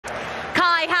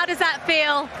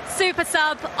feel, super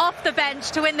sub, off the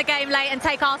bench to win the game late and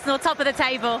take Arsenal top of the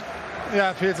table?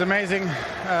 Yeah, it feels amazing.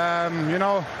 You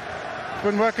know,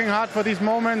 been working hard for these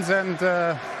moments, and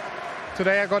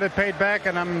today I got it paid back,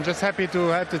 and I'm just happy to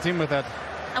help the team with that.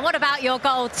 And what about your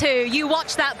goal too? You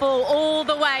watched that ball all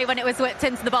the way when it was whipped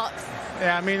into the box.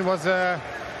 Yeah, I mean, it was a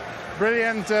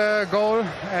brilliant goal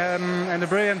and a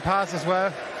brilliant pass as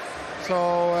well.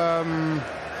 So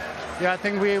yeah, I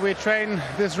think we train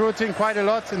this routine quite a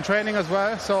lot in training as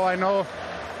well. So I know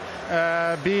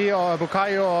B or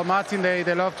Bukayo or Martin, they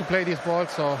love to play these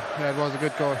balls. So yeah, it was a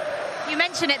good goal. You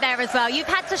mentioned it there as well. You've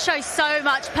had to show so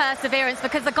much perseverance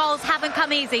because the goals haven't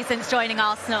come easy since joining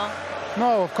Arsenal.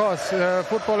 No, of course.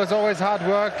 Football is always hard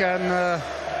work, and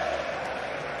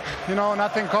you know,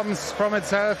 nothing comes from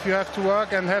itself. You have to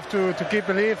work and have to keep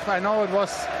belief. I know it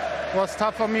was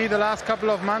tough for me the last couple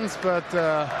of months, but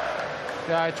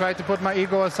yeah, I tried to put my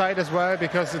ego aside as well,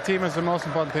 because the team is the most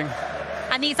important thing.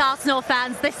 And these Arsenal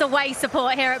fans, this away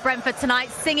support here at Brentford tonight,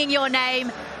 singing your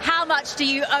name. How much do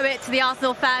you owe it to the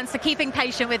Arsenal fans for keeping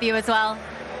patient with you as well?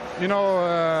 You know,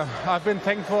 I've been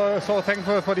so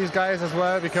thankful for these guys as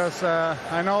well, because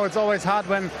I know it's always hard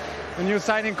when a new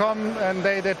signing comes and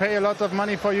they pay a lot of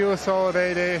money for you, so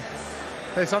they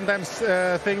sometimes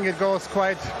think it goes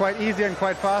quite easy and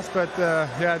quite fast, but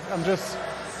yeah, I'm just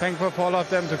thankful for all of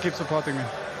them to keep supporting me.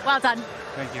 Well done.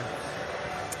 Thank you.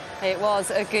 It was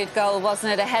a good goal,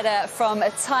 wasn't it? A header from a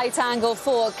tight angle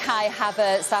for Kai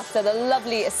Havertz after the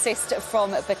lovely assist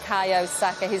from Bukayo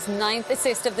Saka, his 9th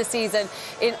assist of the season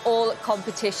in all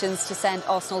competitions to send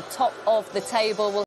Arsenal top of the table.